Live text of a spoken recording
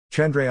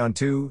Chandrayaan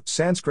 2,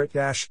 Sanskrit,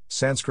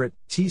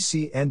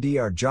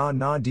 TCNDR John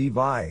Na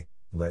Divai,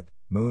 lit.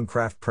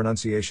 Mooncraft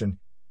pronunciation,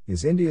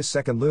 is India's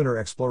second lunar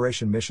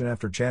exploration mission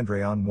after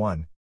Chandrayaan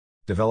 1.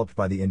 Developed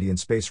by the Indian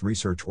Space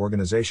Research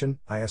Organisation,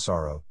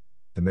 ISRO,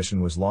 the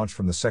mission was launched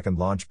from the second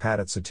launch pad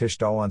at Satish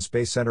Dhawan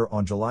Space Center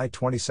on July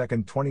 22,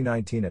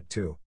 2019 at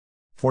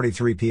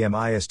 2:43 p.m.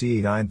 IST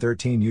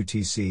 9:13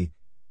 UTC,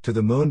 to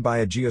the Moon by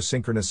a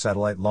Geosynchronous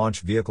Satellite Launch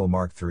Vehicle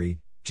Mark III,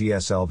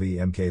 GSLV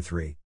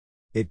Mk3.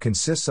 It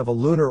consists of a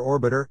lunar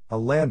orbiter, a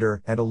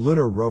lander, and a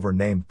lunar rover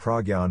named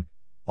Pragyan,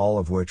 all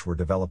of which were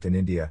developed in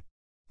India.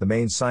 The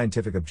main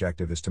scientific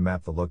objective is to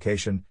map the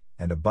location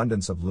and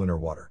abundance of lunar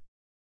water.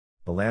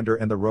 The lander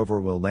and the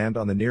rover will land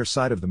on the near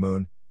side of the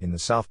Moon, in the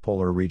South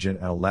Polar region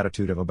at a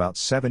latitude of about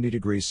 70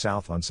 degrees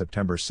south on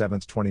September 7,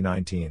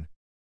 2019.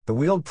 The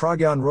wheeled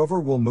Pragyan rover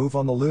will move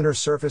on the lunar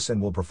surface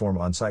and will perform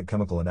on-site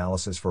chemical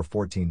analysis for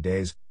 14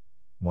 days,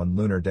 1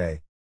 lunar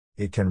day.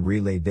 It can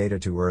relay data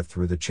to Earth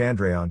through the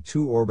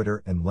Chandrayaan-2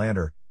 orbiter and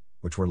lander,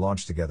 which were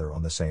launched together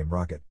on the same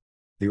rocket.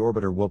 The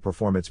orbiter will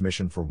perform its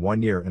mission for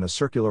 1 year in a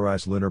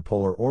circularized lunar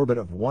polar orbit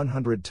of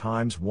 100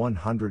 times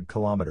 100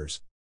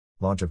 kilometers.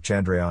 Launch of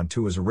Chandrayaan-2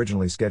 was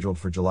originally scheduled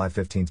for July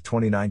 15,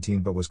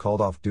 2019 but was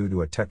called off due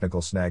to a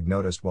technical snag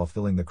noticed while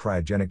filling the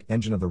cryogenic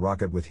engine of the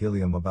rocket with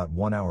helium about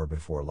 1 hour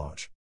before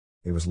launch.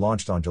 It was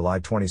launched on July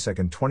 22,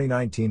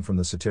 2019 from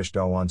the Satish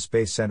Dhawan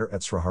Space Center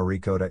at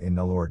Sriharikota in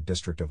Nellore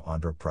district of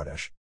Andhra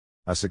Pradesh.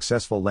 A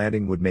successful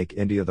landing would make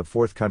India the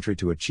fourth country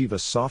to achieve a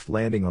soft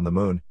landing on the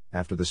Moon,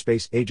 after the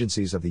space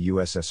agencies of the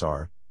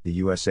USSR, the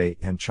USA,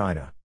 and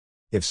China.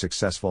 If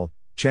successful,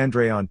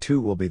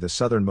 Chandrayaan-2 will be the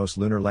southernmost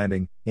lunar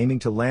landing, aiming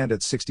to land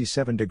at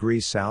 67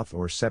 degrees south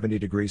or 70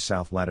 degrees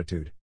south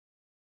latitude.